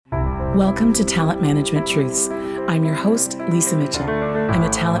Welcome to Talent Management Truths. I'm your host, Lisa Mitchell. I'm a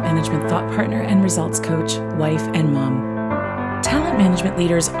talent management thought partner and results coach, wife, and mom. Talent management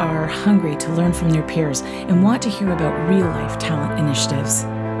leaders are hungry to learn from their peers and want to hear about real-life talent initiatives.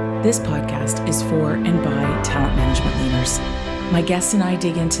 This podcast is for and by talent management leaders. My guests and I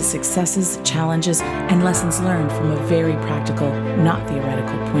dig into successes, challenges, and lessons learned from a very practical, not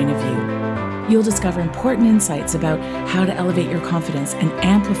theoretical point of view. You'll discover important insights about how to elevate your confidence and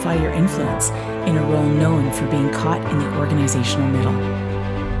amplify your influence in a role known for being caught in the organizational middle.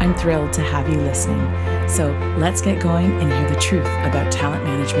 I'm thrilled to have you listening. So let's get going and hear the truth about talent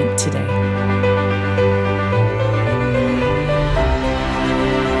management today.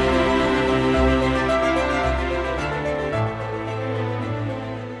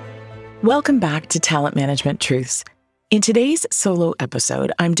 Welcome back to Talent Management Truths. In today's solo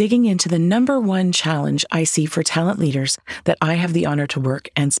episode, I'm digging into the number one challenge I see for talent leaders that I have the honor to work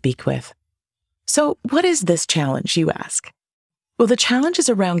and speak with. So, what is this challenge, you ask? Well, the challenge is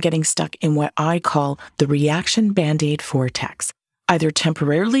around getting stuck in what I call the reaction Band-Aid vortex, either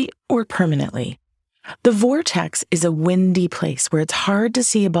temporarily or permanently. The vortex is a windy place where it's hard to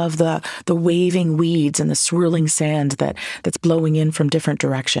see above the waving weeds and the swirling sand that's blowing in from different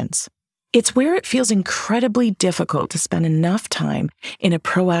directions. It's where it feels incredibly difficult to spend enough time in a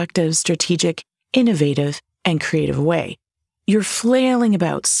proactive, strategic, innovative, and creative way. You're flailing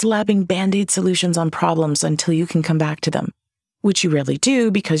about, slapping Band-Aid solutions on problems until you can come back to them, which you rarely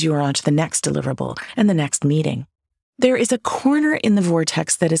do because you are on to the next deliverable and the next meeting. There is a corner in the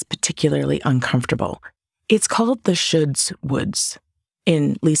vortex that is particularly uncomfortable. It's called the shoulds woods.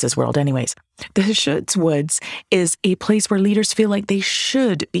 In Lisa's world anyways. The shoulds woods is a place where leaders feel like they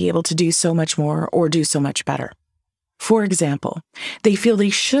should be able to do so much more or do so much better. For example, they feel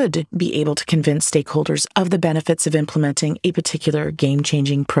they should be able to convince stakeholders of the benefits of implementing a particular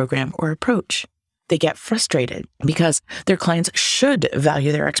game-changing program or approach. They get frustrated because their clients should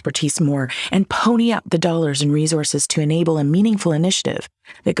value their expertise more and pony up the dollars and resources to enable a meaningful initiative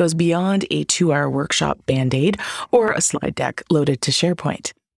that goes beyond a 2-hour workshop Band-Aid or a slide deck loaded to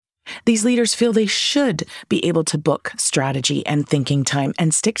SharePoint. These leaders feel they should be able to book strategy and thinking time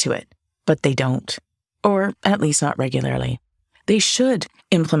and stick to it, but they don't, or at least not regularly. They should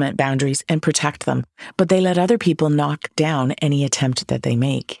implement boundaries and protect them, but they let other people knock down any attempt that they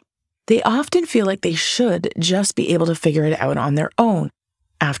make. They often feel like they should just be able to figure it out on their own.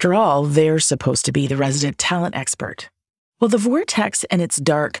 After all, they're supposed to be the resident talent expert. Well, the vortex and its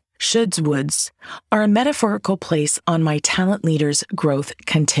dark shoulds woods are a metaphorical place on my talent leaders' growth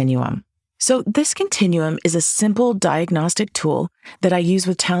continuum. So this continuum is a simple diagnostic tool that I use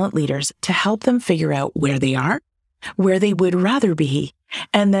with talent leaders to help them figure out where they are, where they would rather be,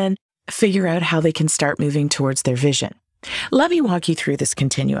 and then figure out how they can start moving towards their vision. Let me walk you through this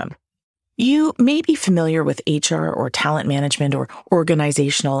continuum. You may be familiar with HR or talent management or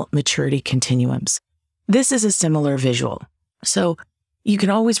organizational maturity continuums. This is a similar visual. So you can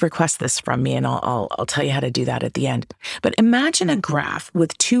always request this from me and I'll tell you how to do that at the end. But imagine a graph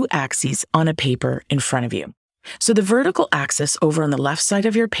with two axes on a paper in front of you. So the vertical axis over on the left side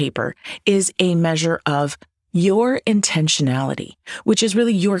of your paper is a measure of your intentionality, which is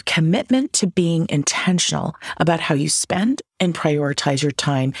really your commitment to being intentional about how you spend and prioritize your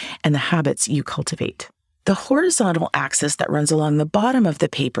time and the habits you cultivate. The horizontal axis that runs along the bottom of the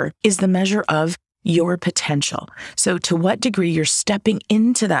paper is the measure of your potential. So to what degree you're stepping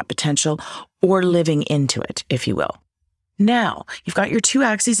into that potential or living into it, if you will. Now, you've got your two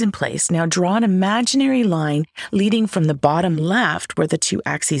axes in place. Now draw an imaginary line leading from the bottom left where the two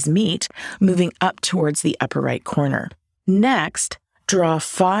axes meet, moving up towards the upper right corner. Next, draw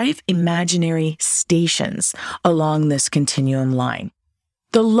 5 imaginary stations along this continuum line.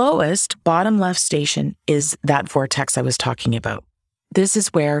 The lowest bottom left station is that vortex I was talking about. This is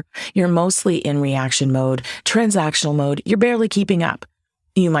where you're mostly in reaction mode, transactional mode, you're barely keeping up.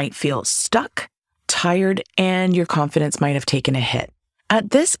 You might feel stuck, tired, and your confidence might have taken a hit. At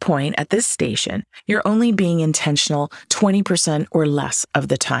this point, at this station, you're only being intentional 20% or less of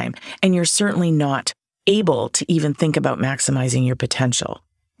the time, and you're certainly not able to even think about maximizing your potential.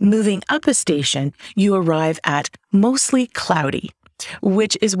 Moving up a station, you arrive at mostly cloudy,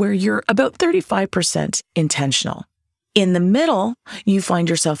 which is where you're about 35% intentional. In the middle, you find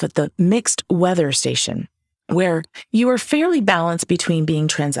yourself at the mixed weather station, where you are fairly balanced between being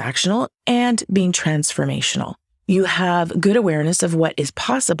transactional and being transformational. You have good awareness of what is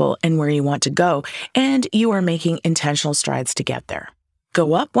possible and where you want to go, and you are making intentional strides to get there.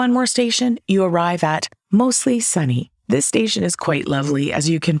 Go up one more station, you arrive at mostly sunny, This station is quite lovely, as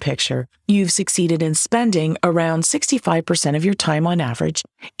you can picture. You've succeeded in spending around 65% of your time on average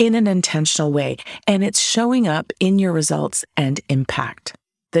in an intentional way, and it's showing up in your results and impact.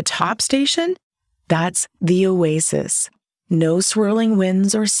 The top station? That's the oasis. No swirling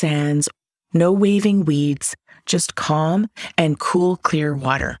winds or sands, no waving weeds, just calm and cool, clear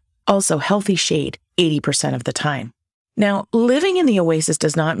water. Also healthy shade 80% of the time. Now, living in the oasis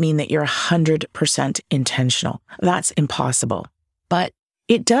does not mean that you're 100% intentional. That's impossible. But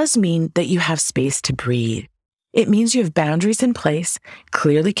it does mean that you have space to breathe. It means you have boundaries in place,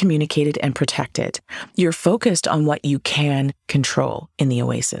 clearly communicated and protected. You're focused on what you can control in the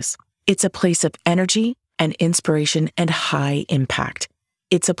oasis. It's a place of energy and inspiration and high impact.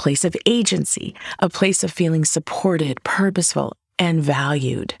 It's a place of agency, a place of feeling supported, purposeful, and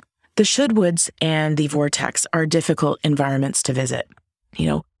valued. The Shoodwoods and the Vortex are difficult environments to visit.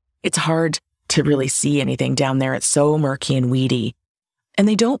 It's hard to really see anything down there. It's so murky and weedy. And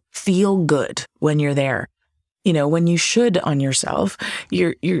they don't feel good when you're there. When you should on yourself,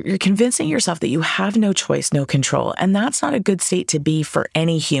 you're convincing yourself that you have no choice, no control. And that's not a good state to be for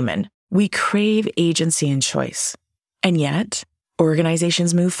any human. We crave agency and choice. And yet,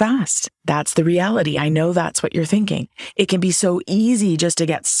 organizations move fast. That's the reality. I know that's what you're thinking. It can be so easy just to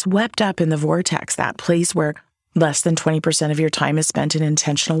get swept up in the vortex, that place where less than 20% of your time is spent in an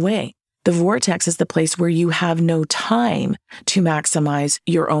intentional way. The vortex is the place where you have no time to maximize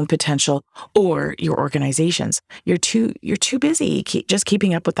your own potential or your organization's. You're too busy just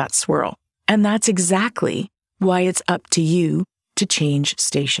keeping up with that swirl. And that's exactly why it's up to you to change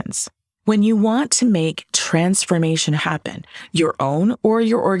stations. When you want to make transformation happen, your own or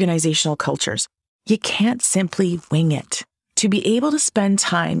your organizational cultures, you can't simply wing it. To be able to spend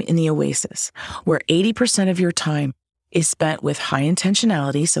time in the oasis, where 80% of your time is spent with high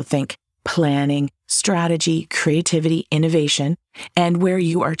intentionality, so think planning, strategy, creativity, innovation, and where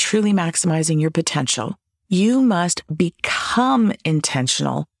you are truly maximizing your potential, you must become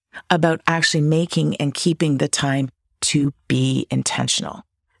intentional about actually making and keeping the time to be intentional.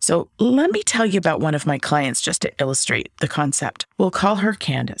 So let me tell you about one of my clients just to illustrate the concept. We'll call her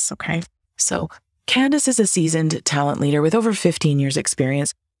Candace, okay? So Candace is a seasoned talent leader with over 15 years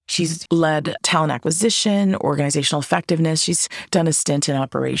experience. She's led talent acquisition, organizational effectiveness. She's done a stint in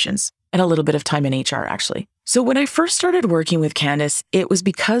operations and a little bit of time in HR, actually. So when I first started working with Candace, it was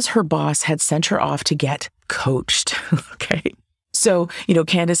because her boss had sent her off to get coached, okay? So,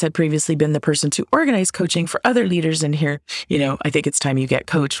 Candace had previously been the person to organize coaching for other leaders in here. I think it's time you get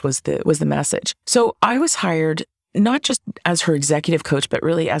coached was the message. So I was hired not just as her executive coach, but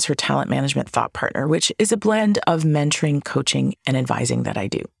really as her talent management thought partner, which is a blend of mentoring, coaching, and advising that I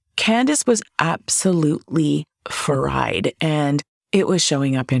do. Candace was absolutely fried, and it was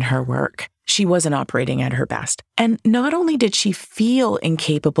showing up in her work. She wasn't operating at her best. And not only did she feel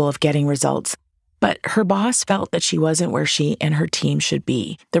incapable of getting results, but her boss felt that she wasn't where she and her team should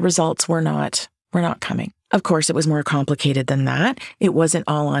be. The results were not coming. Of course, it was more complicated than that. It wasn't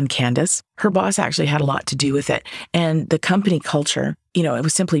all on Candace. Her boss actually had a lot to do with it. And the company culture, it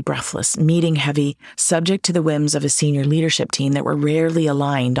was simply breathless, meeting heavy, subject to the whims of a senior leadership team that were rarely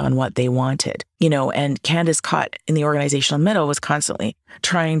aligned on what they wanted. And Candace, caught in the organizational middle, was constantly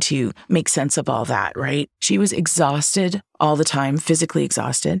trying to make sense of all that, right? She was exhausted all the time, physically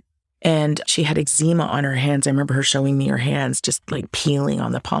exhausted. And she had eczema on her hands. I remember her showing me her hands just like peeling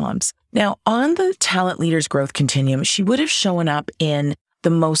on the palms. Now, on the talent leaders growth continuum, she would have shown up in the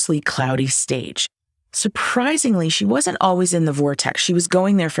mostly cloudy stage. Surprisingly, she wasn't always in the vortex. She was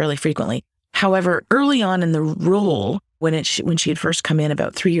going there fairly frequently. However, early on in the role, when she had first come in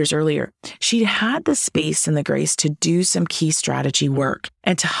about 3 years earlier, she had the space and the grace to do some key strategy work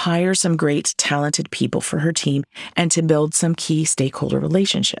and to hire some great talented people for her team and to build some key stakeholder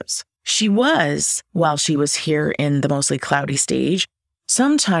relationships. She was, while she was here in the mostly cloudy stage,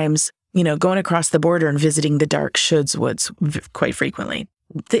 sometimes, going across the border and visiting the dark Shoodwoods quite frequently.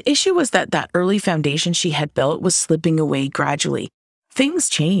 The issue was that early foundation she had built was slipping away gradually. Things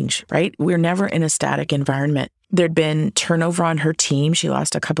change, right? We're never in a static environment. There'd been turnover on her team. She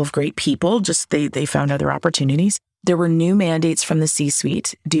lost a couple of great people. They found other opportunities. There were new mandates from the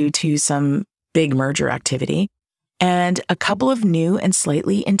C-suite due to some big merger activity, and a couple of new and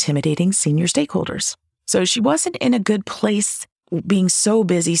slightly intimidating senior stakeholders. So she wasn't in a good place, being so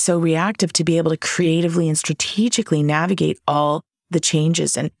busy, so reactive, to be able to creatively and strategically navigate all the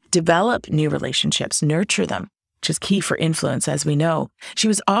changes and develop new relationships, nurture them, which is key for influence, as we know. She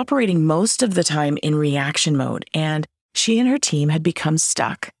was operating most of the time in reaction mode, and she and her team had become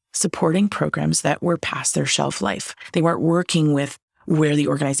stuck supporting programs that were past their shelf life. They weren't working with where the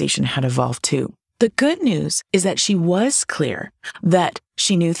organization had evolved to. The good news is that she was clear that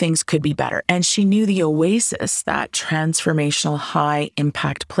she knew things could be better. And she knew the Oasis, that transformational high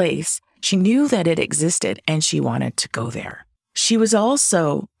impact place, she knew that it existed and she wanted to go there. She was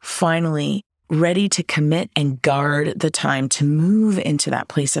also finally ready to commit and guard the time to move into that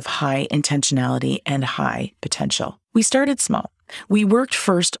place of high intentionality and high potential. We started small. We worked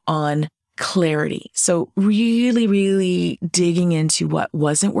first on clarity. So really digging into what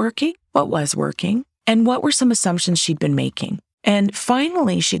wasn't working, what was working, and what were some assumptions she'd been making. And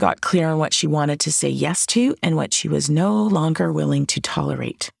finally, she got clear on what she wanted to say yes to and what she was no longer willing to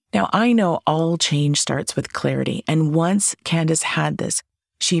tolerate. Now, I know all change starts with clarity. And once Candace had this,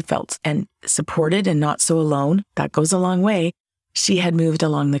 she felt and supported and not so alone. That goes a long way. She had moved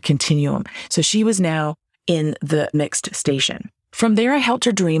along the continuum. So she was now in the mixed station. From there, I helped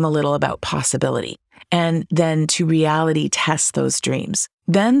her dream a little about possibility and then to reality test those dreams.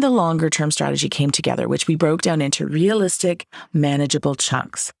 Then the longer term strategy came together, which we broke down into realistic, manageable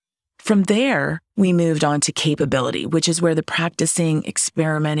chunks. From there, we moved on to capability, which is where the practicing,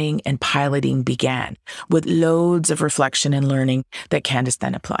 experimenting, and piloting began, with loads of reflection and learning that Candace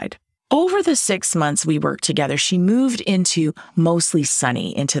then applied. Over the 6 months we worked together, she moved into mostly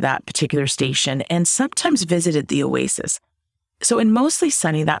sunny, into that particular station, and sometimes visited the Oasis. So in mostly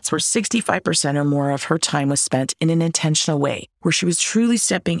sunny, that's where 65% or more of her time was spent in an intentional way, where she was truly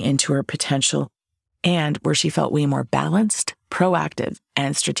stepping into her potential and where she felt way more balanced, proactive,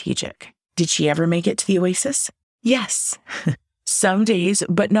 and strategic. Did she ever make it to the Oasis? Yes. Some days,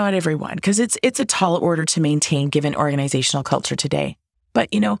 but not everyone, because it's a tall order to maintain given organizational culture today.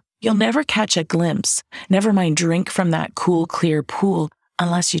 But you'll never catch a glimpse, never mind drink from that cool, clear pool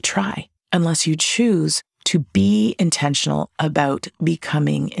unless you try, unless you choose to be intentional about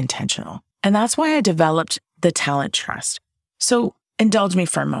becoming intentional. And that's why I developed the Talent Trust. So indulge me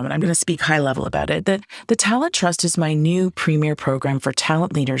for a moment. I'm going to speak high level about it. The Talent Trust is my new premier program for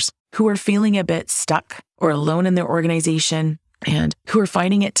talent leaders who are feeling a bit stuck or alone in their organization and who are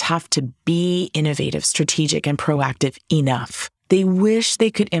finding it tough to be innovative, strategic, and proactive enough. They wish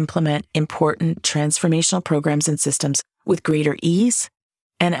they could implement important transformational programs and systems with greater ease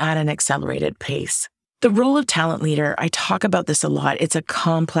and at an accelerated pace. The role of talent leader, I talk about this a lot. It's a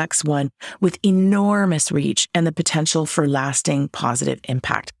complex one with enormous reach and the potential for lasting positive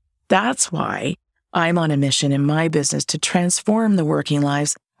impact. That's why I'm on a mission in my business to transform the working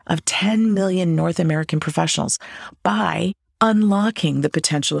lives of 10 million North American professionals by unlocking the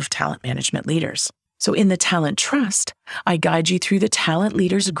potential of talent management leaders. So in the Talent Trust, I guide you through the talent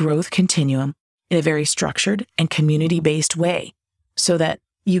leaders' growth continuum in a very structured and community-based way so that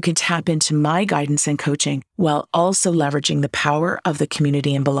you can tap into my guidance and coaching while also leveraging the power of the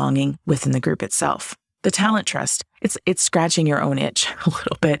community and belonging within the group itself. The Talent Trust, it's scratching your own itch a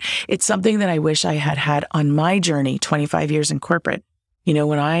little bit. It's something that I wish I had had on my journey, 25 years in corporate.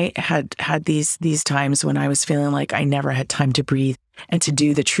 When I had these times when I was feeling like I never had time to breathe and to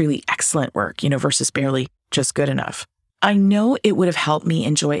do the truly excellent work, versus barely just good enough. I know it would have helped me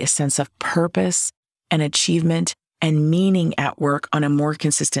enjoy a sense of purpose and achievement and meaning at work on a more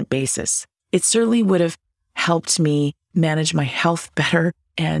consistent basis. It certainly would have helped me manage my health better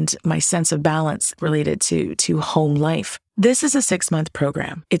and my sense of balance related to home life. This is a 6-month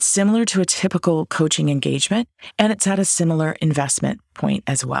program. It's similar to a typical coaching engagement, and it's at a similar investment point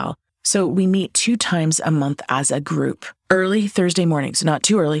as well. So we meet 2 times a month as a group, early Thursday mornings, not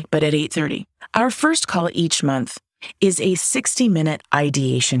too early, but at 8:30. Our first call each month is a 60-minute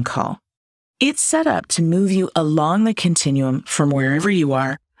ideation call. It's set up to move you along the continuum from wherever you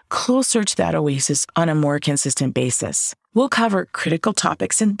are, closer to that oasis on a more consistent basis. We'll cover critical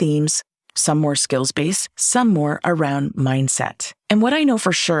topics and themes, some more skills-based, some more around mindset. And what I know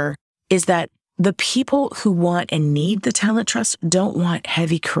for sure is that the people who want and need the Talent Trust don't want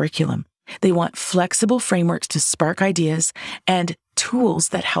heavy curriculum. They want flexible frameworks to spark ideas and tools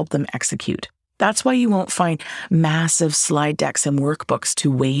that help them execute. That's why you won't find massive slide decks and workbooks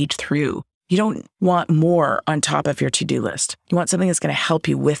to wade through. You don't want more on top of your to-do list. You want something that's going to help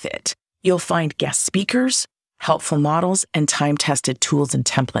you with it. You'll find guest speakers, helpful models, and time-tested tools and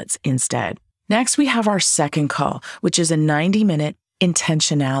templates instead. Next, we have our second call, which is a 90-minute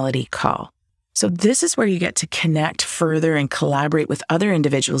intentionality call. So this is where you get to connect further and collaborate with other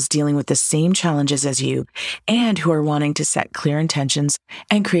individuals dealing with the same challenges as you and who are wanting to set clear intentions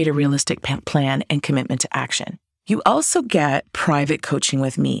and create a realistic plan and commitment to action. You also get private coaching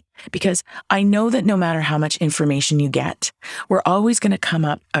with me because I know that no matter how much information you get, we're always going to come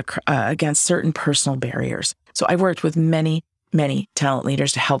up against certain personal barriers. So I've worked with many many talent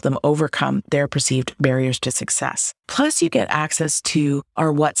leaders to help them overcome their perceived barriers to success. Plus, you get access to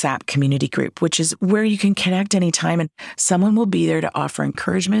our WhatsApp community group, which is where you can connect anytime and someone will be there to offer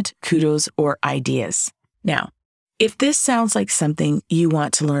encouragement, kudos, or ideas. Now, if this sounds like something you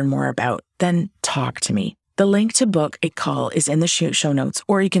want to learn more about, then talk to me. The link to book a call is in the show notes,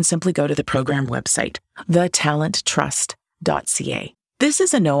 or you can simply go to the program website, thetalenttrust.ca. This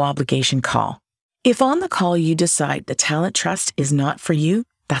is a no obligation call. If on the call you decide the Talent Trust is not for you,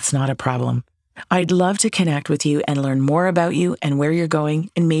 that's not a problem. I'd love to connect with you and learn more about you and where you're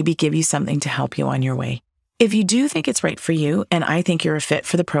going and maybe give you something to help you on your way. If you do think it's right for you and I think you're a fit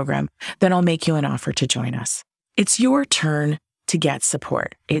for the program, then I'll make you an offer to join us. It's your turn to get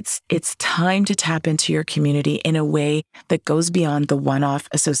support. It's time to tap into your community in a way that goes beyond the one-off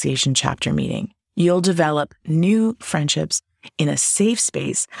association chapter meeting. You'll develop new friendships in a safe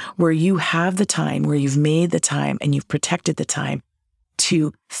space where you have the time, where you've made the time and you've protected the time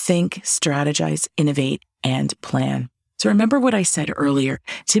to think, strategize, innovate, and plan. So remember what I said earlier,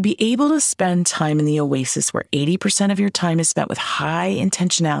 to be able to spend time in the oasis where 80% of your time is spent with high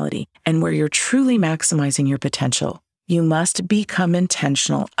intentionality and where you're truly maximizing your potential, you must become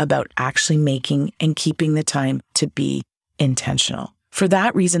intentional about actually making and keeping the time to be intentional. For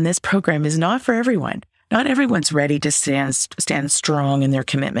that reason, this program is not for everyone. Not everyone's ready to stand strong in their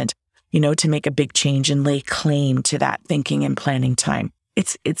commitment, to make a big change and lay claim to that thinking and planning time.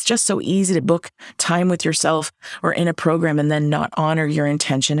 It's just so easy to book time with yourself or in a program and then not honor your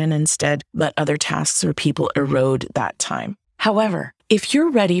intention and instead let other tasks or people erode that time. However, if you're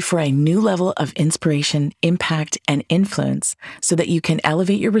ready for a new level of inspiration, impact, and influence so that you can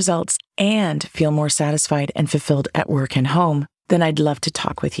elevate your results and feel more satisfied and fulfilled at work and home, then I'd love to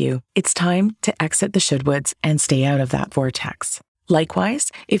talk with you. It's time to exit the Shouldwoods and stay out of that vortex.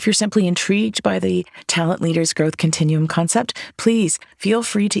 Likewise, if you're simply intrigued by the Talent Leaders Growth Continuum concept, please feel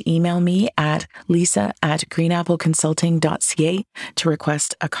free to email me at lisa@greenappleconsulting.ca to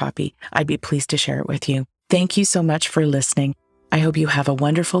request a copy. I'd be pleased to share it with you. Thank you so much for listening. I hope you have a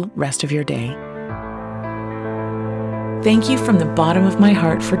wonderful rest of your day. Thank you from the bottom of my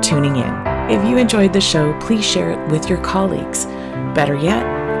heart for tuning in. If you enjoyed the show, please share it with your colleagues. Better yet,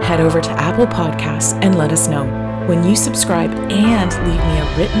 head over to Apple Podcasts and let us know. When you subscribe and leave me a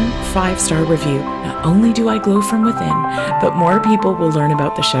written 5-star review, not only do I glow from within, but more people will learn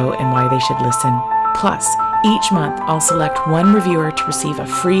about the show and why they should listen. Plus, each month I'll select one reviewer to receive a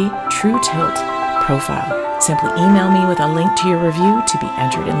free True Tilt profile. Simply email me with a link to your review to be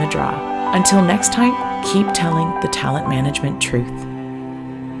entered in the draw. Until next time, keep telling the talent management truth.